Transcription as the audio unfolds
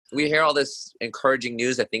we hear all this encouraging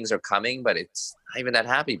news that things are coming, but it's not even that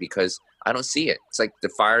happy because I don't see it. It's like the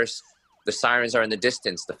sirens are in the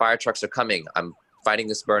distance. The fire trucks are coming. I'm fighting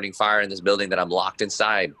this burning fire in this building that I'm locked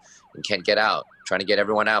inside and can't get out, trying to get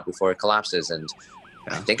everyone out before it collapses. And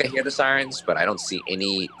I think I hear the sirens, but I don't see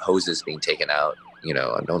any hoses being taken out. You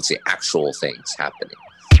know, I don't see actual things happening.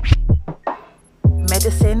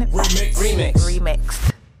 Medicine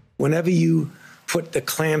Remixed. Whenever you put the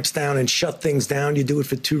clamps down and shut things down, you do it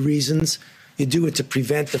for two reasons. You do it to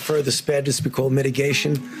prevent the further spread, this we call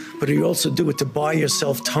mitigation, but you also do it to buy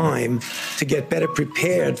yourself time to get better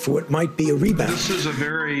prepared for what might be a rebound. This is a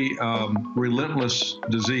very relentless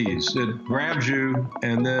disease. It grabs you,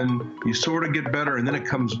 and then you sort of get better, and then it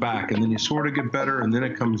comes back, and then you sort of get better, and then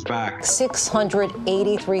it comes back.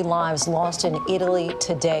 683 lives lost in Italy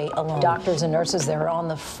today alone. Doctors and nurses there are on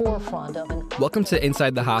the forefront of an... Welcome to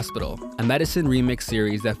Inside the Hospital, a Medicine Remix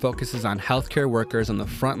series that focuses on healthcare workers on the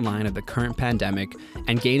front line of the current pandemic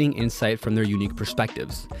and gaining insight from their unique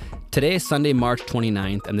perspectives. Today is Sunday, March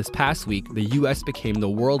 29th, and this past week, the U.S. became the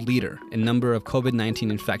world leader in number of COVID-19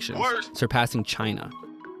 infections, surpassing China.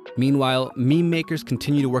 Meanwhile, meme makers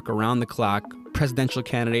continue to work around the clock. Presidential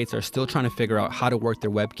candidates are still trying to figure out how to work their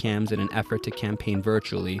webcams in an effort to campaign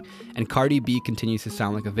virtually, and Cardi B continues to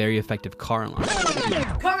sound like a very effective car alarm.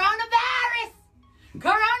 Coronavirus!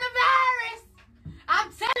 Coronavirus!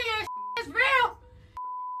 I'm telling you, it's real!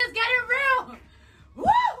 It's getting real!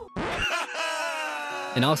 Woo!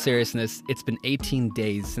 In all seriousness, it's been 18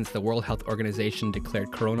 days since the World Health Organization declared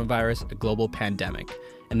coronavirus a global pandemic,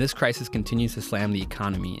 and this crisis continues to slam the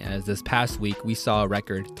economy, as this past week we saw a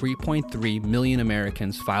record 3.3 million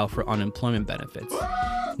Americans file for unemployment benefits.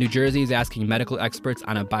 New Jersey is asking medical experts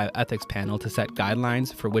on a bioethics panel to set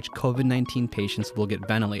guidelines for which COVID-19 patients will get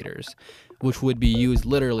ventilators, which would be used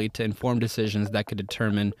literally to inform decisions that could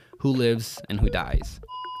determine who lives and who dies.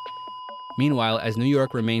 Meanwhile, as New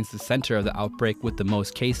York remains the center of the outbreak with the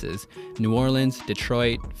most cases, New Orleans,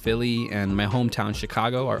 Detroit, Philly, and my hometown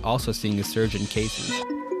Chicago are also seeing a surge in cases.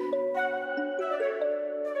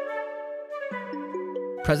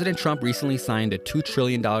 President Trump recently signed a $2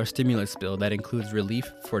 trillion stimulus bill that includes relief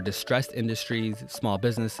for distressed industries, small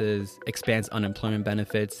businesses, expands unemployment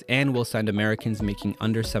benefits, and will send Americans making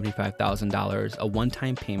under $75,000 a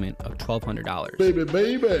one-time payment of $1,200.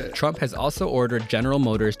 Baby. Trump has also ordered General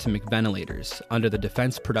Motors to make ventilators under the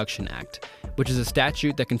Defense Production Act, which is a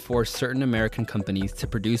statute that can force certain American companies to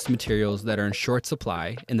produce materials that are in short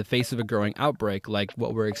supply in the face of a growing outbreak like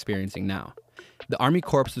what we're experiencing now. The Army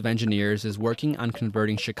Corps of Engineers is working on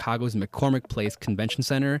converting Chicago's McCormick Place Convention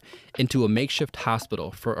Center into a makeshift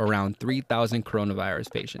hospital for around 3,000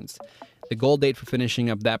 coronavirus patients. The goal date for finishing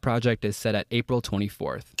up that project is set at April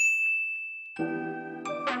 24th.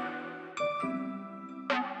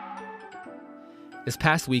 This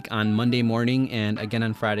past week on Monday morning and again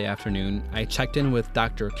on Friday afternoon, I checked in with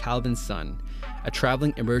Dr. Calvin Sun, a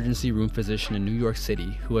traveling emergency room physician in New York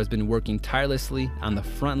City who has been working tirelessly on the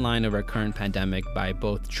front line of our current pandemic by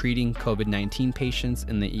both treating COVID-19 patients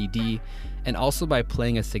in the ED and also by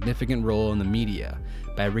playing a significant role in the media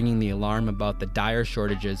by ringing the alarm about the dire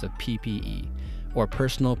shortages of PPE, or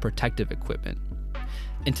personal protective equipment.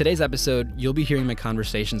 In today's episode, you'll be hearing my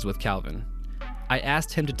conversations with Calvin. I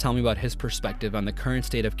asked him to tell me about his perspective on the current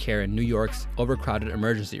state of care in New York's overcrowded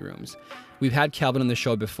emergency rooms. We've had Calvin on the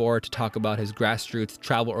show before to talk about his grassroots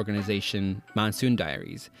travel organization, Monsoon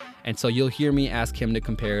Diaries, and so you'll hear me ask him to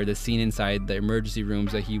compare the scene inside the emergency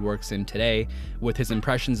rooms that he works in today with his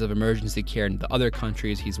impressions of emergency care in the other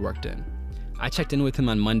countries he's worked in. I checked in with him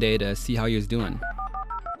on Monday to see how he was doing.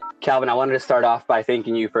 Calvin, I wanted to start off by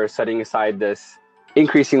thanking you for setting aside this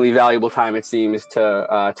increasingly valuable time, it seems,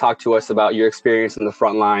 to talk to us about your experience in the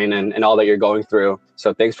front line and all that you're going through.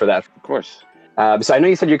 So thanks for that. Of course. So I know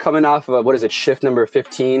you said you're coming off of, shift number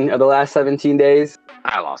 15 of the last 17 days?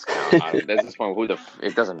 I lost count. At this point,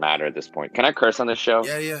 it doesn't matter at this point. Can I curse on this show?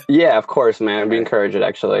 Yeah, of course, man. We encourage it,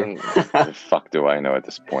 actually. The fuck do I know at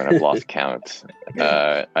this point? I've lost count.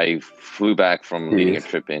 I flew back from leading a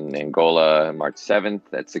trip in Angola March 7th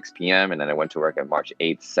at 6 p.m. and then I went to work on March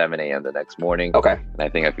 8th, 7 a.m. the next morning. Okay. And I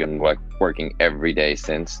think I've been working every day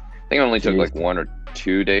since. I think I only took 1 or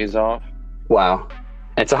 2 days off. Wow.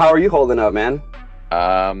 And so how are you holding up, man?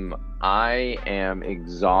 I am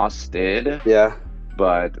exhausted. Yeah.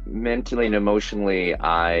 But mentally and emotionally,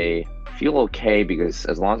 I feel okay because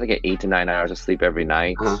as long as I get 8 to 9 hours of sleep every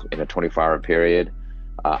night in a 24-hour period,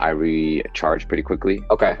 I recharge pretty quickly.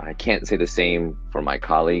 Okay. I can't say the same for my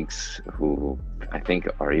colleagues who I think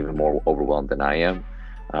are even more overwhelmed than I am.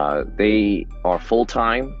 They are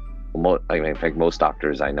full-time. In fact, most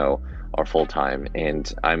doctors I know are full-time,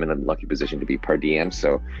 and I'm in a lucky position to be per diem.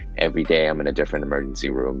 So every day I'm in a different emergency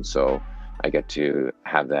room. So I get to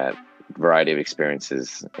have that variety of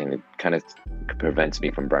experiences, and it kind of prevents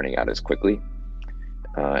me from burning out as quickly.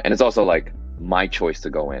 And it's also like my choice to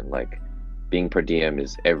go in. Like being per diem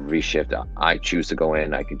is every shift I choose to go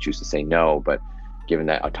in. I can choose to say no, but given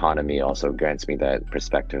that autonomy also grants me that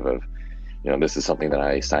perspective of, this is something that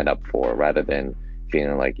I signed up for, rather than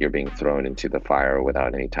feeling like you're being thrown into the fire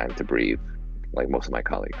without any time to breathe, like most of my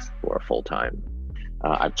colleagues who are full-time.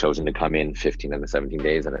 I've chosen to come in 15 of the 17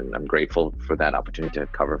 days, and I'm grateful for that opportunity to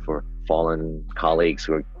cover for fallen colleagues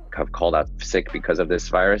who have called out sick because of this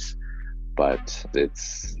virus. But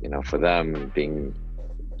it's, for them, being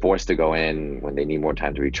forced to go in when they need more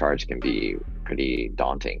time to recharge can be pretty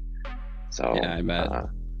daunting. So yeah, I bet.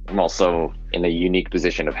 I'm also in a unique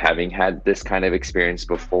position of having had this kind of experience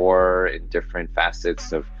before in different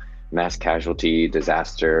facets of mass casualty,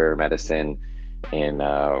 disaster medicine, and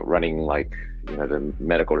running the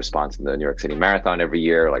medical response in the New York City Marathon every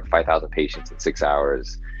year, like 5,000 patients in 6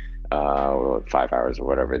 hours, or 5 hours or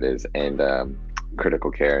whatever it is, and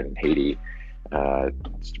critical care in Haiti,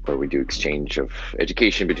 where we do exchange of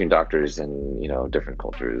education between doctors and different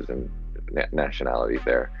cultures and nationalities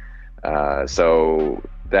there. So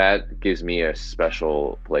that gives me a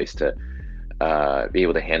special place to be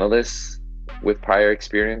able to handle this with prior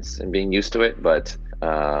experience and being used to it, but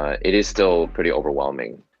it is still pretty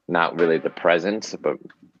overwhelming. Not really the present, but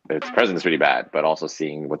its present is pretty bad, but also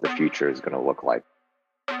seeing what the future is going to look like.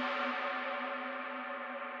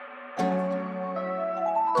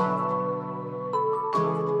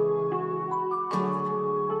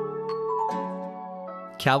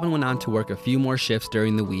 Calvin went on to work a few more shifts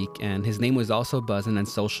during the week, and his name was also buzzing on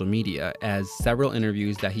social media as several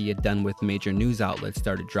interviews that he had done with major news outlets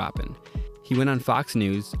started dropping. He went on Fox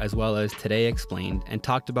News as well as Today Explained and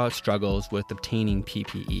talked about struggles with obtaining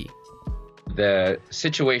PPE. The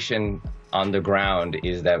situation on the ground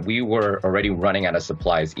is that we were already running out of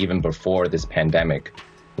supplies even before this pandemic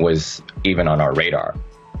was even on our radar.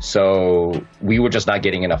 So we were just not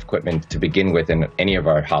getting enough equipment to begin with in any of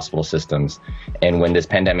our hospital systems. And when this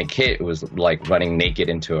pandemic hit, it was like running naked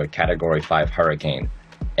into a Category 5 hurricane.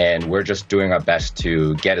 And we're just doing our best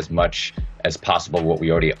to get as much as possible what we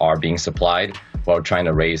already are being supplied, while trying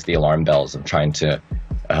to raise the alarm bells and trying to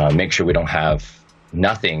make sure we don't have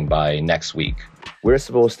nothing by next week. We're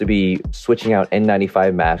supposed to be switching out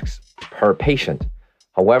N95 masks per patient.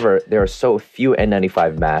 However, there are so few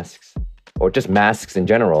N95 masks, or just masks in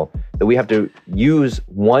general, that we have to use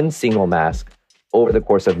one single mask over the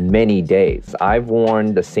course of many days. I've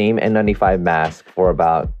worn the same N95 mask for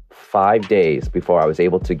about 5 days before I was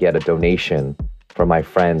able to get a donation from my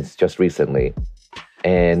friends just recently.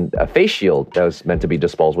 And a face shield that was meant to be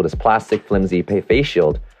disposable, this plastic flimsy face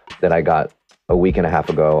shield that I got a week and a half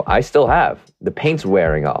ago, I still have. The paint's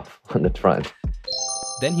wearing off on the front.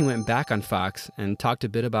 Then he went back on Fox and talked a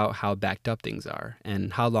bit about how backed up things are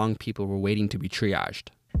and how long people were waiting to be triaged.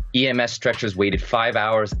 EMS stretchers waited 5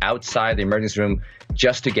 hours outside the emergency room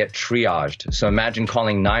just to get triaged. So imagine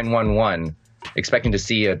calling 911, expecting to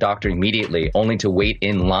see a doctor immediately, only to wait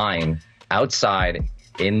in line outside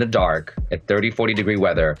in the dark at 30, 40 degree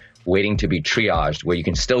weather, waiting to be triaged, where you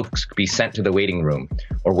can still be sent to the waiting room,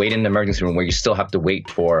 or wait in the emergency room where you still have to wait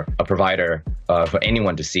for a provider, for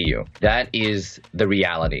anyone to see you. That is the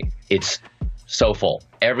reality. It's so full.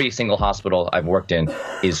 Every single hospital I've worked in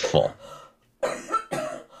is full.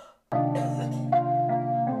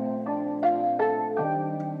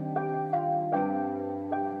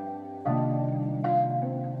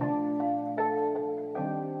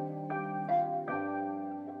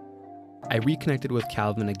 I reconnected with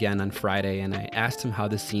Calvin again on Friday, and I asked him how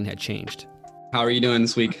the scene had changed. How are you doing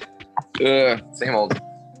this week? Same old.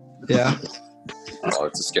 Yeah. Oh,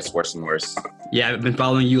 it just gets worse and worse. Yeah, I've been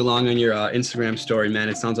following you along on your Instagram story, man.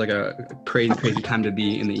 It sounds like a crazy, crazy time to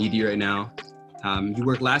be in the ED right now. You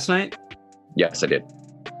worked last night? Yes, I did.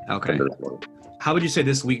 Okay. How would you say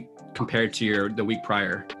this week compared to the week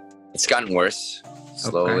prior? It's gotten worse.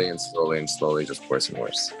 Slowly and slowly and slowly, just worse and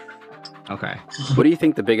worse. Okay. What do you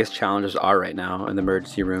think the biggest challenges are right now in the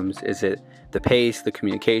emergency rooms? Is it the pace, the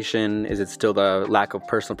communication? Is it still the lack of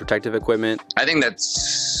personal protective equipment? I think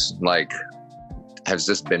that's has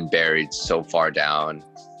just been buried so far down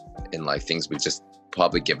in things we've just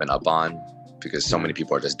probably given up on, because so many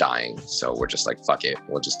people are just dying. So we're just like, fuck it.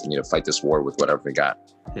 We'll just fight this war with whatever we got.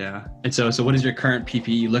 Yeah. And so what is your current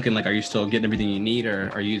PPE looking like? Are you still getting everything you need,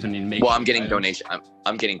 or are you using any makeup? Well, I'm getting donations.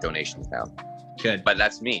 I'm getting donations now. Good. But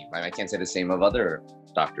that's me. I can't say the same of other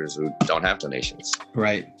doctors who don't have donations.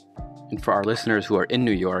 Right. And for our listeners who are in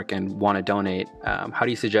New York and want to donate, how do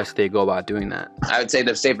you suggest they go about doing that? I would say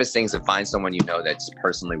the safest thing is to find someone you know that's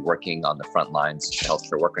personally working on the front lines, a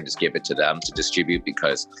healthcare worker, and just give it to them to distribute,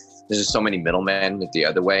 because there's just so many middlemen the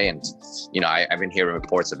other way. And, I've been hearing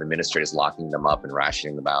reports of administrators locking them up and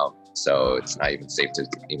rationing them out. So it's not even safe to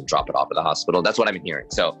even drop it off at the hospital. That's what I've been hearing.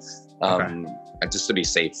 So just to be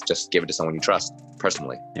safe, just give it to someone you trust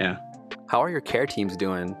personally. Yeah. How are your care teams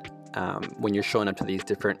doing when you're showing up to these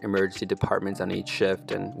different emergency departments on each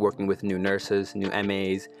shift and working with new nurses, new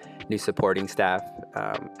MAs, new supporting staff?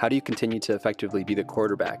 How do you continue to effectively be the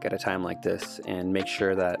quarterback at a time like this and make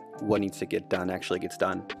sure that what needs to get done actually gets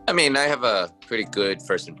done? I mean, I have a pretty good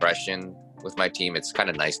first impression with my team. It's kind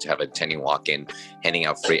of nice to have a attending walk in, handing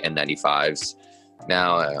out free N95s.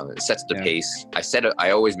 Now, it sets the pace.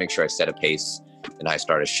 I always make sure I set a pace and I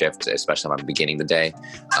start a shift, especially when I'm beginning the day.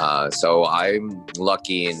 So I'm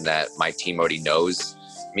lucky in that my team already knows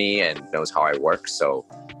me and knows how I work. So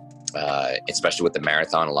especially with the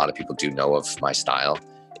marathon, a lot of people do know of my style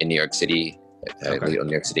in New York City, New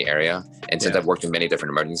York City area. And since I've worked in many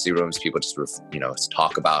different emergency rooms, people just,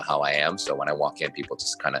 talk about how I am. So when I walk in, people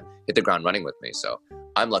just kind of hit the ground running with me. So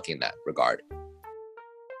I'm lucky in that regard.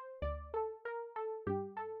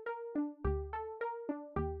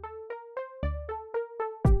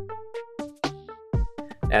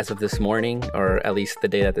 As of this morning, or at least the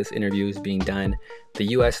day that this interview is being done, the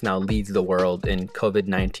US now leads the world in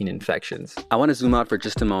COVID-19 infections. I want to zoom out for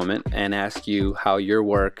just a moment and ask you how your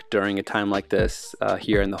work during a time like this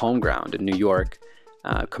here in the home ground in New York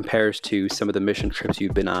compares to some of the mission trips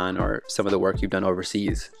you've been on or some of the work you've done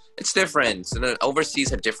overseas. It's different.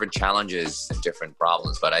 Overseas have different challenges and different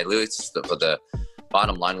problems, but the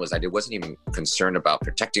bottom line was I wasn't even concerned about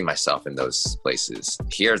protecting myself in those places.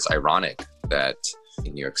 Here it's ironic that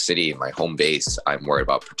in New York City, my home base, I'm worried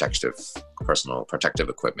about personal protective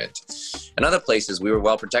equipment. In other places, we were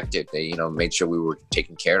well protected. They, made sure we were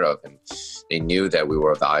taken care of, and they knew that we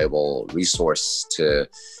were a valuable resource to,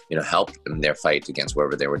 help in their fight against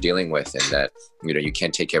whatever they were dealing with, and that, you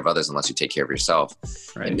can't take care of others unless you take care of yourself.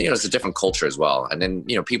 Right. And, it's a different culture as well. And then,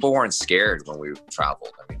 people weren't scared when we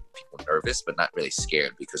traveled. I mean, people were nervous, but not really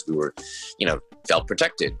scared because we were, felt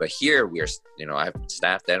protected. But here we are, I have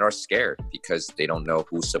staff that are scared because they don't know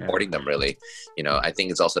who's supporting them really. I think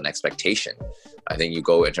it's also an expectation. I think you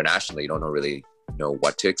go internationally, you don't really know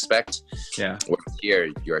what to expect. Yeah. Whereas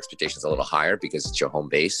here, your expectation is a little higher because it's your home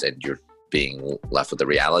base and you're being left with the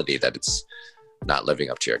reality that it's not living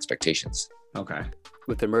up to your expectations. Okay.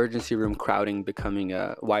 With emergency room crowding becoming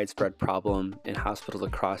a widespread problem in hospitals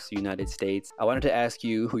across the United States, I wanted to ask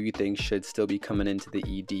you who you think should still be coming into the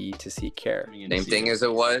ED to seek care. Same thing as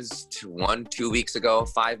it was 2 weeks ago,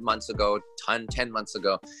 5 months ago, 10 months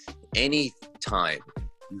ago. Any time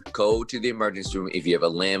you go to the emergency room, if you have a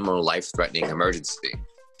limb or life-threatening emergency,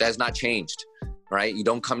 that has not changed. Right? You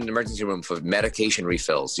don't come to the emergency room for medication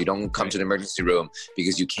refills. You don't come to the emergency room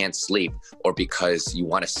because you can't sleep or because you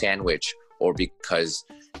want a sandwich or because,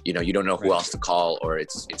 you don't know who else to call or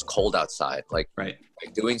it's cold outside. By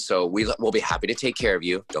doing so, we'll be happy to take care of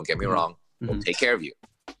you. Don't get me wrong. We'll take care of you.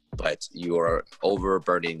 But you are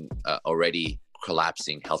overburdening already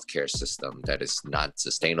collapsing healthcare system that is not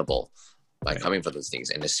sustainable by coming for those things.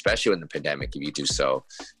 And especially in the pandemic, if you do so,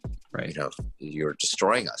 you're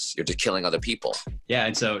destroying us. You're just killing other people. Yeah.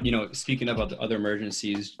 And so, speaking about the other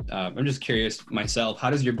emergencies, I'm just curious myself, how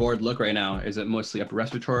does your board look right now? Is it mostly upper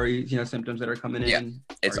respiratory, symptoms that are coming in? Yeah,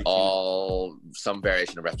 it's all some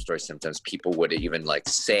variation of respiratory symptoms. People would even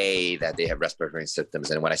say that they have respiratory symptoms.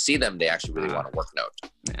 And when I see them, they actually really want a work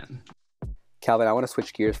note. Man. Calvin, I want to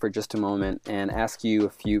switch gears for just a moment and ask you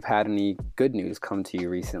if you've had any good news come to you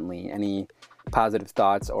recently, any positive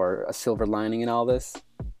thoughts or a silver lining in all this?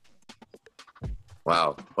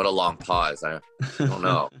 Wow, what a long pause. I don't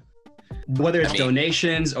know. Whether it's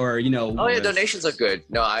donations or, Oh, yeah, donations are good.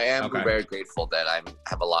 No, I am very grateful that I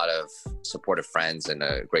have a lot of supportive friends and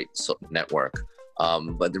a great network.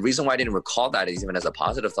 But the reason why I didn't recall that is even as a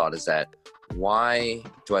positive thought is that why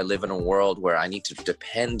do I live in a world where I need to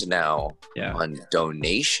depend now on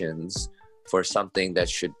donations for something that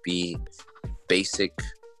should be basic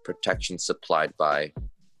protection supplied by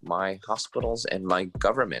my hospitals and my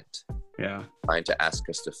government? Trying to ask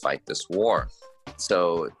us to fight this war.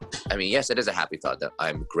 So, yes, it is a happy thought that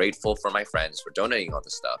I'm grateful for my friends for donating all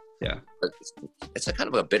this stuff. Yeah. But it's a kind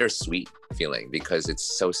of a bittersweet feeling because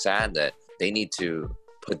it's so sad that they need to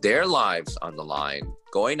put their lives on the line,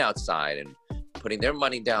 going outside and putting their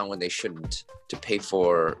money down when they shouldn't to pay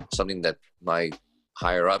for something that my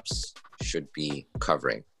higher ups should be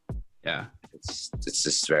covering. Yeah. It's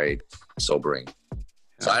just very sobering.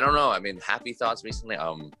 So I don't know. Happy thoughts recently.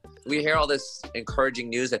 we hear all this encouraging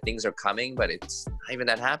news that things are coming, but it's not even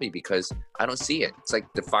that happy because I don't see it. It's like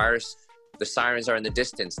the sirens are in the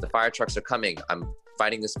distance. The fire trucks are coming. I'm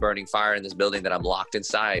fighting this burning fire in this building that I'm locked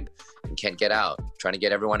inside and can't get out, trying to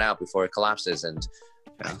get everyone out before it collapses. And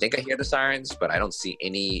I think I hear the sirens, but I don't see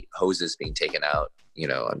any hoses being taken out. You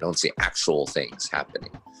know, I don't see actual things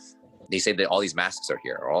happening. They say that all these masks are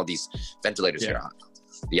here, or all these ventilators here.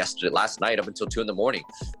 Last night up until 2 a.m,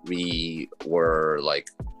 we were like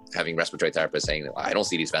having respiratory therapists saying, I don't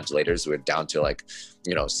see these ventilators. We're down to like,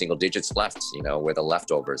 you know, single digits left, you know, we're the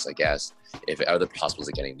leftovers, I guess, if other hospitals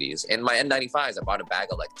are getting these. And my N95s, I bought a bag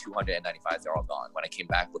of like 200 N95s, they're all gone. When I came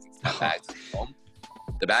back looking for my bag home,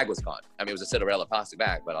 the bag was gone. I mean, it was a Cinderella plastic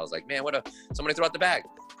bag, but I was like, man, somebody threw out the bag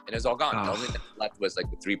and it was all gone. The only thing left was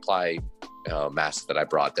like the 3-ply mask that I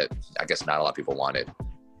brought that I guess not a lot of people wanted.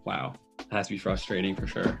 Wow. That has to be frustrating for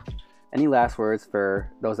sure. Any last words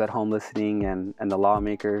for those at home listening and the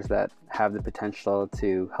lawmakers that have the potential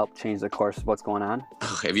to help change the course of what's going on?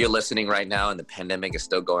 If you're listening right now and the pandemic is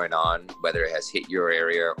still going on, whether it has hit your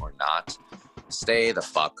area or not, stay the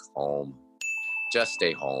fuck home. Just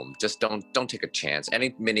stay home. Just don't take a chance.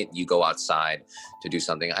 Any minute you go outside to do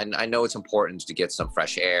something, I know it's important to get some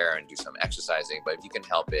fresh air and do some exercising, but if you can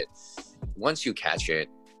help it, once you catch it,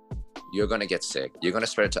 you're going to get sick. You're going to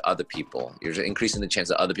spread it to other people. You're increasing the chance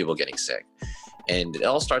of other people getting sick. And it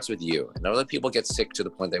all starts with you. And other people get sick to the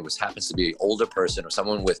point that it happens to be an older person or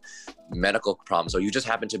someone with medical problems, or you just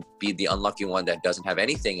happen to be the unlucky one that doesn't have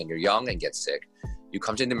anything and you're young and get sick. You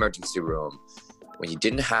come to the emergency room when you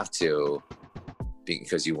didn't have to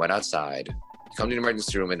because you went outside. You come to the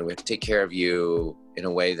emergency room and we have to take care of you in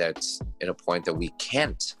a way that's in a point that we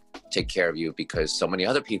can't take care of you because so many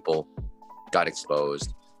other people got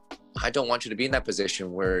exposed. I don't want you to be in that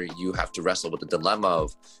position where you have to wrestle with the dilemma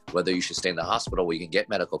of whether you should stay in the hospital where you can get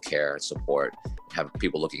medical care and support, have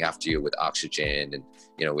people looking after you with oxygen and,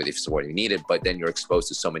 you know, with the support you needed, but then you're exposed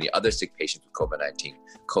to so many other sick patients with COVID-19,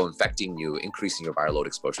 co-infecting you, increasing your viral load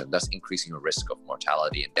exposure, and thus increasing your risk of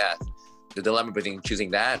mortality and death. The dilemma between choosing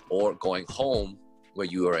that or going home where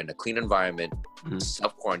you are in a clean environment,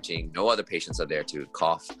 self-quarantine, no other patients are there to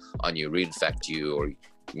cough on you, reinfect you, or,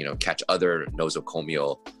 you know, catch other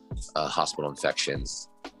nosocomial hospital infections,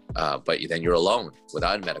 but then you're alone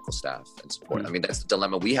without medical staff and support. I mean, that's the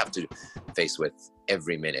dilemma we have to face with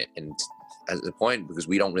every minute. And at the point, because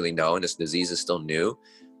we don't really know, and this disease is still new,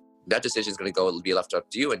 that decision is going to be left up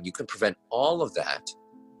to you. And you can prevent all of that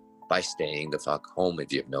by staying the fuck home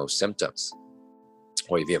if you have no symptoms,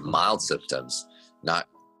 or if you have mild symptoms, not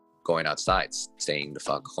going outside, staying the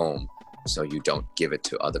fuck home so you don't give it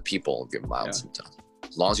to other people if you have mild symptoms.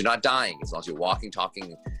 As long as you're not dying, as long as you're walking,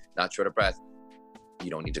 talking, not short of breath, you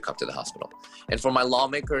don't need to come to the hospital. And for my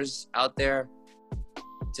lawmakers out there,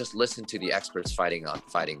 just listen to the experts fighting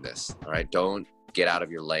this, all right? Don't get out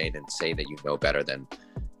of your lane and say that you know better than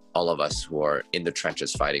all of us who are in the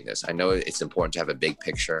trenches fighting this. I know it's important to have a big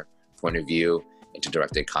picture point of view and to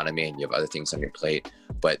direct the economy, and you have other things on your plate,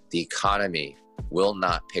 but the economy will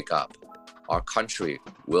not pick up. Our country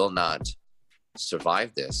will not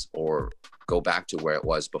survive this or go back to where it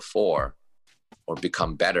was before or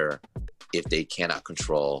become better if they cannot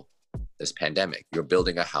control this pandemic. You're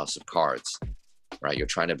building a house of cards, right? You're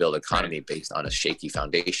trying to build an economy based on a shaky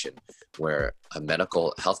foundation where a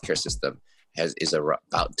medical healthcare system is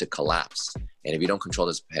about to collapse. And if you don't control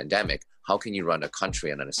this pandemic, how can you run a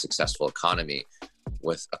country and a successful economy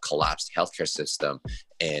with a collapsed healthcare system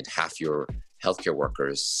and half your healthcare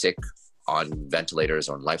workers sick on ventilators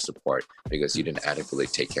or on life support because you didn't adequately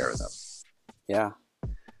take care of them? Yeah,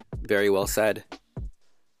 very well said.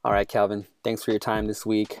 All right, Calvin, thanks for your time this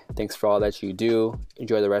week. Thanks for all that you do.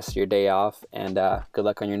 Enjoy the rest of your day off, and good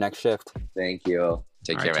luck on your next shift. Thank you.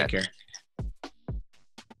 Take care, man. Take care.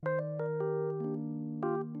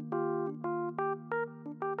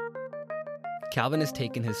 Calvin has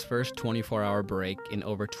taken his first 24-hour break in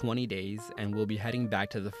over 20 days and will be heading back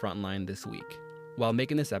to the front line this week. While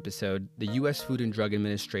making this episode, the U.S. Food and Drug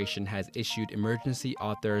Administration has issued emergency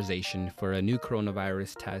authorization for a new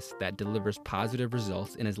coronavirus test that delivers positive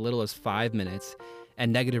results in as little as 5 minutes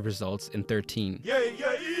and negative results in 13.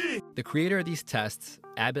 The creator of these tests,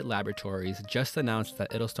 Abbott Laboratories, just announced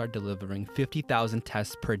that it'll start delivering 50,000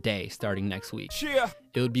 tests per day starting next week.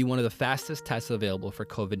 It would be one of the fastest tests available for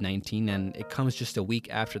COVID-19, and it comes just a week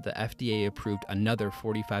after the FDA approved another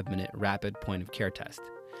 45-minute rapid point-of-care test.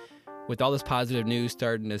 With all this positive news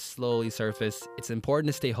starting to slowly surface, it's important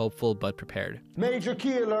to stay hopeful but prepared. Major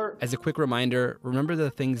key alert. As a quick reminder, remember the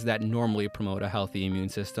things that normally promote a healthy immune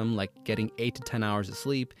system, like getting 8 to 10 hours of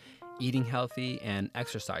sleep, eating healthy, and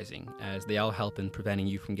exercising, as they all help in preventing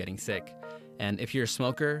you from getting sick. And if you're a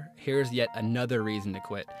smoker, here's yet another reason to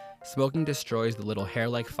quit. Smoking destroys the little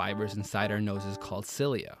hair-like fibers inside our noses called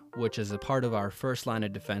cilia, which is a part of our first line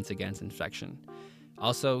of defense against infection.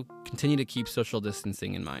 Also, continue to keep social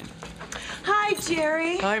distancing in mind. Hi,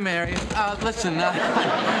 Jerry. Hi, Mary. Listen,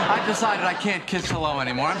 I decided I can't kiss hello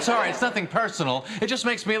anymore. I'm sorry, it's nothing personal. It just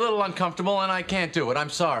makes me a little uncomfortable and I can't do it. I'm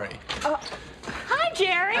sorry. Hi,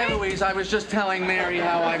 Jerry. Hey, Louise, I was just telling Mary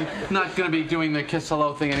how I'm not going to be doing the kiss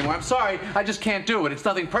hello thing anymore. I'm sorry, I just can't do it. It's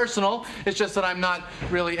nothing personal. It's just that I'm not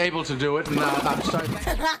really able to do it, and I'm sorry.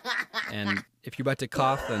 And if you're about to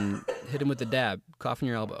cough, then hit him with the dab. Cough in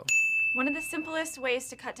your elbow. One of the simplest ways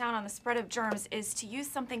to cut down on the spread of germs is to use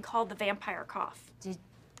something called the vampire cough. Did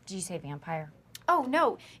you say vampire? Oh,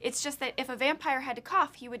 no. It's just that if a vampire had to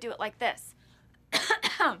cough, he would do it like this.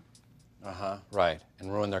 Right.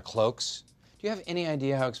 And ruin their cloaks. Do you have any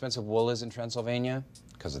idea how expensive wool is in Transylvania?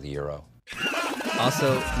 Because of the euro.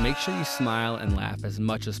 Also, make sure you smile and laugh as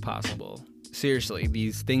much as possible. Seriously,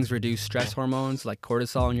 these things reduce stress hormones like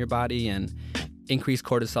cortisol in your body, and increased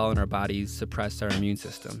cortisol in our bodies suppress our immune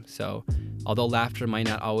system. So, although laughter might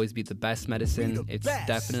not always be the best medicine, it's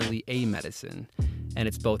definitely a medicine. And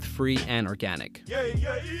it's both free and organic.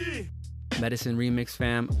 Medicine Remix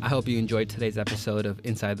fam, I hope you enjoyed today's episode of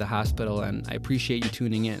Inside the Hospital, and I appreciate you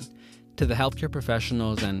tuning in. To the healthcare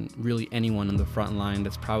professionals and really anyone on the front line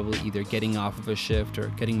that's probably either getting off of a shift or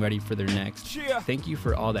getting ready for their next, thank you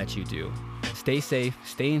for all that you do. Stay safe,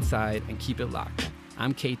 stay inside, and keep it locked.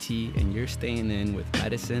 I'm KT, and you're staying in with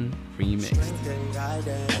Medicine Remixed. Strength and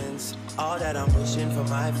guidance, all that I'm wishing for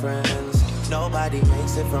my friends. Nobody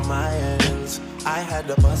makes it from my ends. I had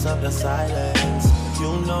to bust up the silence.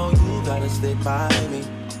 You know you gotta stick by me.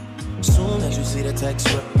 Soon as you see the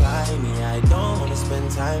text, reply me. I don't wanna spend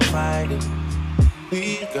time fighting.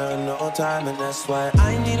 We got no time, and that's why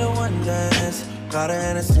I need a one dance. Got a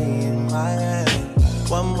Hennessy in my hand.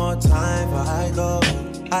 One more time before I go.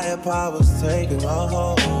 Higher powers taking a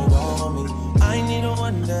hold on me. I need a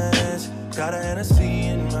one dance. Got a Hennessy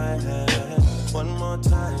in my hand. One more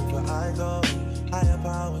time before I go. Higher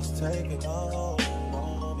powers taking a hold.